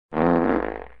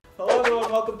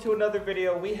everyone, welcome to another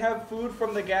video. We have food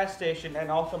from the gas station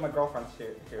and also my girlfriend's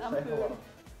here. Say hello.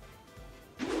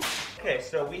 Okay,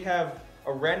 so we have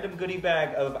a random goodie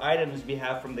bag of items we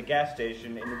have from the gas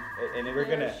station and we're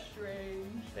gonna...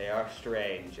 strange. They are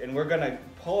strange. And we're gonna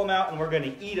pull them out and we're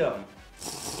gonna eat them.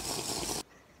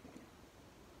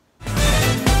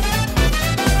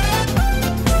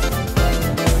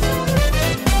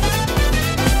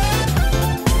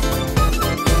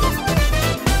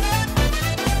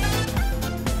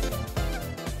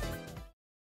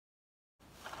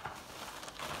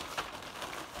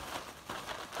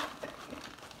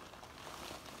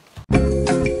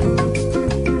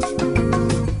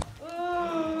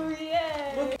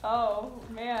 Oh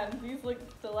man, these look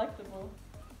delectable.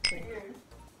 These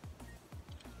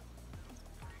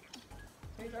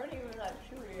aren't even that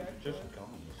chewy, actually. Just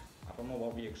gummies. I don't know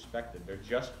what we expected. They're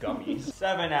just gummies.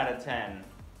 7 out of 10.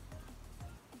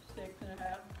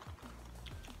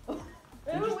 6.5.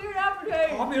 It was a weird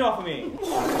aftertaste. Pop it off of me.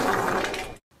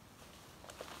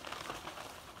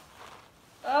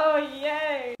 Oh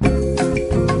yay!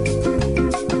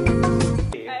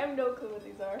 I have no clue what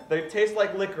these are. They taste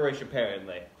like licorice,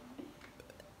 apparently.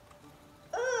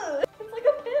 Ugh, it's like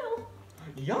a pill.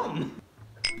 Yum.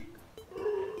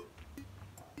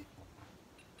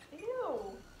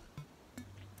 Ew.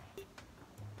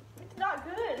 It's not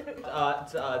good.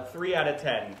 3 out of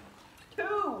 10.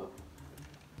 2.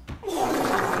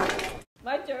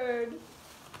 My turn.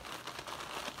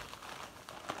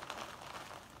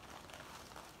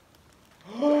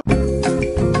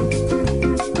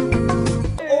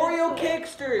 Oreo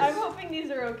Cakesters! I'm hoping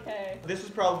these are okay. This is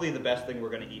probably the best thing we're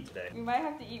gonna eat today. We might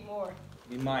have to eat more.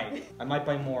 We might. I might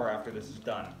buy more after this is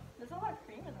done. There's a lot of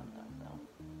cream in them though,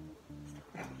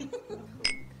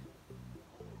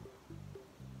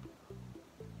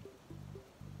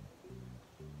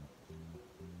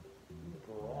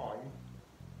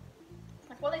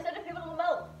 Well, they said if people will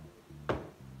melt. I'll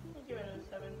give it a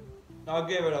 7. I'll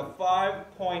give it a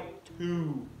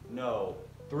 5.2. No.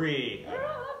 3. They're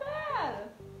not that bad.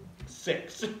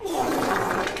 6.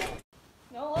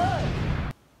 No, look.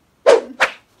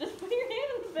 Just put your hand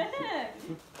in the bag.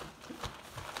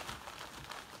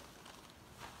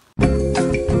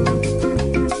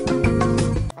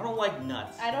 I don't like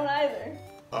nuts. I don't either.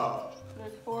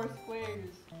 There's 4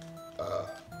 squares.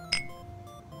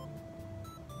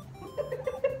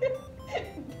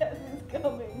 Death is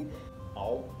coming.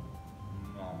 Oh.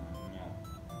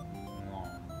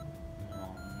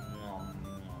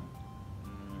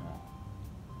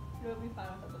 You'll be fine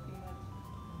without the peanuts.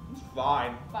 It's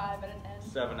fine. 5 out of 10.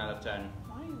 7 out of 10.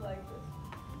 Why do you like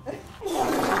this?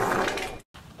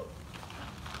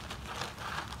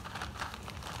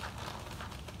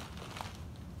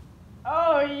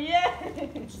 Oh yeah!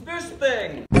 It's this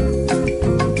thing!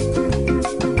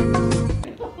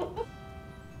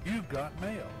 You've got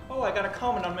mail. Oh, I got a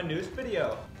comment on my newest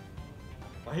video.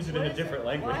 Why is it in a different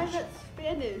language? Why is it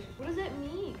Spanish? What does it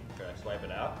mean? Should I swipe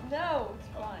it out? No, it's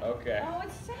fine. Okay. Oh,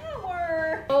 it's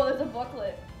sour. Oh, there's a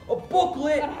booklet A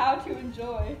booklet! on how to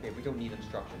enjoy. Okay, we don't need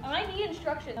instructions. I need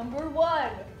instructions. Number 1,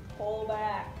 pull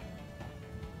back.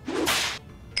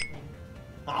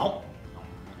 Ow.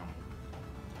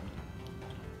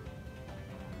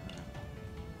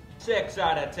 6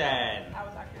 out of 10. I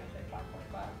was actually gonna say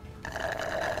 5.5.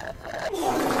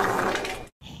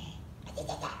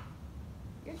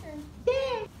 Your turn.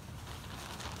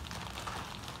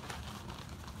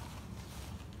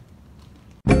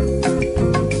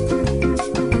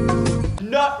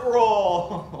 Nut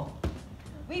roll!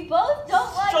 We both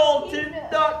don't like Salted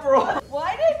peanuts. nut roll!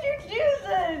 Why did you choose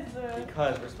this?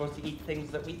 Because we're supposed to eat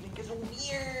things that we think is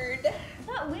weird. It's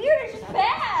not weird, it's just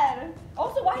bad.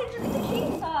 Also, why did you get the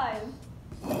king size?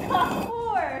 It cost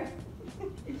 4.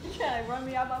 You're trying to run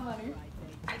me out my money.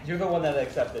 You're the one that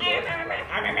accepted it.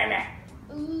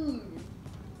 Ooh.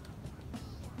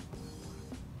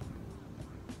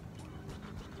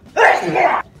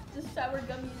 Just sour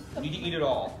gummies. You need to eat it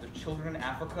all. There's children in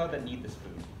Africa that need this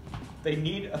food. They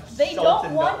need a They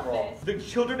salted don't nut want roll. this. The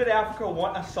children in Africa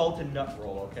want a salted nut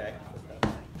roll, okay?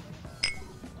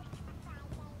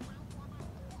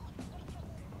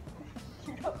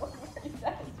 You don't look very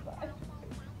satisfied.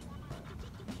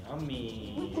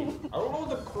 Yummy. I don't know what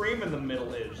the cream in the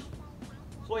middle is.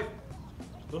 It's like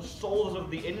the souls of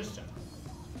the innocent.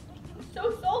 It's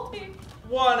so salty.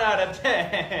 1 out of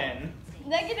 10.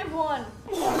 -1.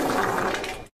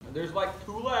 There's like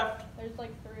 2 left. There's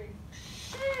like 3.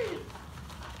 Shit.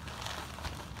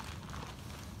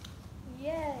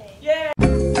 Yay. Yay!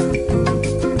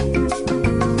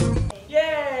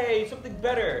 Yay! Something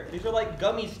better. These are like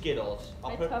gummy Skittles.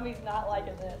 My tummy's not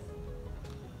liking this.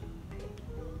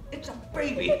 It's a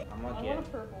baby. I'm I gonna want a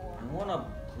get. purple I one. want a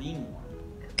green one.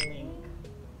 Pink.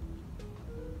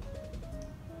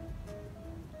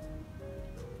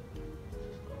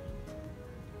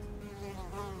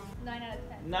 9 out of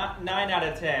 10. Not 9 out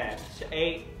of 10.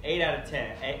 8 out of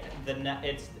 10.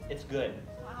 It's good.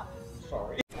 Wow.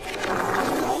 Sorry.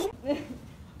 I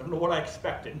don't know what I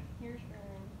expected. Your turn.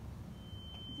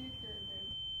 It's your turn,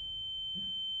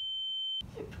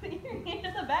 dude. Put your hand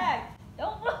in the bag.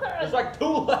 Don't look. There's like 2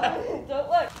 left. Don't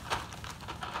look.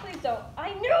 Please don't.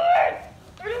 I knew it!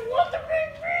 I didn't want the big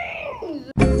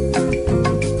beans!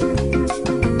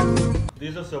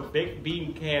 These are some big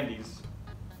bean candies.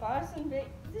 Boston big.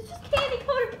 It's just candy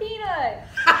coated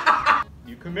peanuts!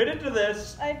 You committed to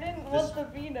this. I didn't want the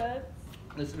peanuts.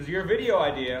 This was your video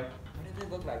idea. Why did they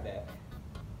look like that?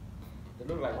 They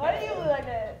look like Why that. do you look like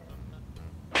that?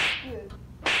 Good.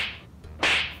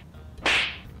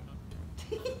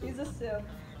 He's a simp.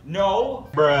 No.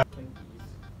 Bruh.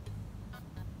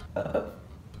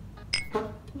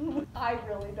 I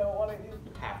really don't want to eat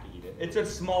You have to eat it. It's a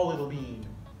small little bean.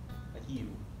 Like you.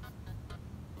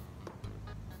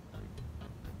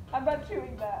 I'm not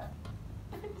chewing that.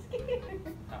 I'm scared.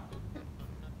 No.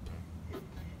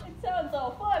 It sounds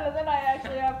all fun, and then I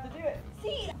actually have to do it.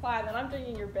 See? Fine, then I'm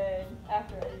drinking your bag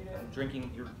after I eat it.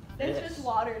 Drinking your. It's piss. just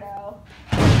water now.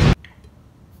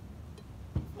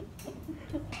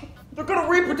 They're gonna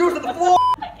reproduce at the floor.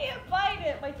 I can't bite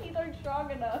it. My teeth aren't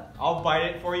strong enough. I'll bite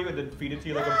it for you and then feed it to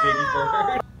you like a baby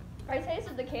bird. I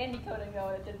tasted the candy coating though,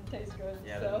 and it didn't taste good.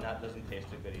 Yeah, so. that doesn't taste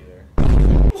good either.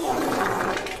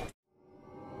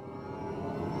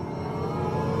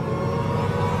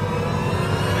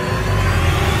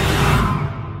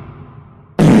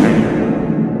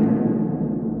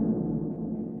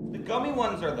 The gummy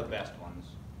ones are the best ones.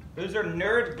 Those are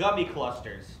nerd gummy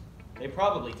clusters. They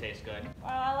probably taste good.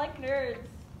 I like nerds.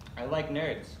 I like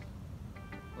nerds.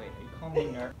 Wait, are you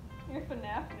calling me nerd? You're a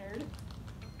FNAF nerd.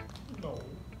 No.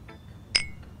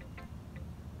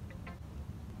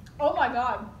 Oh my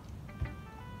god.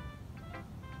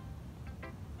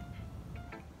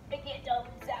 I can't tell if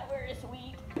it's sour or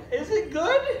sweet. Is it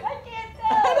good? I can't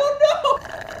tell. I don't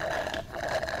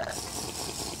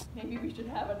know. Maybe we should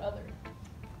have another.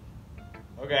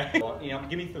 Okay. Well, you know,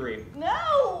 give me 3.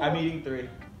 No! I'm eating 3.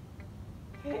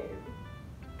 Babe.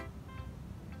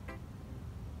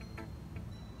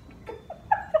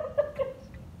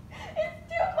 It's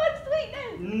too much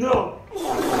sweetness! No.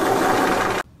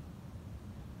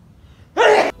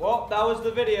 Well, that was the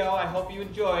video. I hope you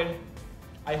enjoyed.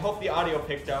 I hope the audio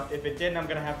picked up. If it didn't, I'm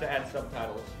gonna have to add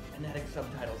subtitles. And adding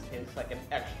subtitles takes like an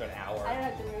extra hour. I don't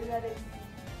have to worry about it.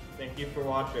 Thank you for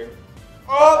watching.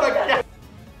 Oh my god!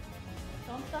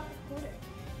 Don't stop recording.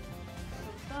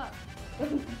 Don't stop.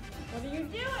 What are you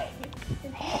doing?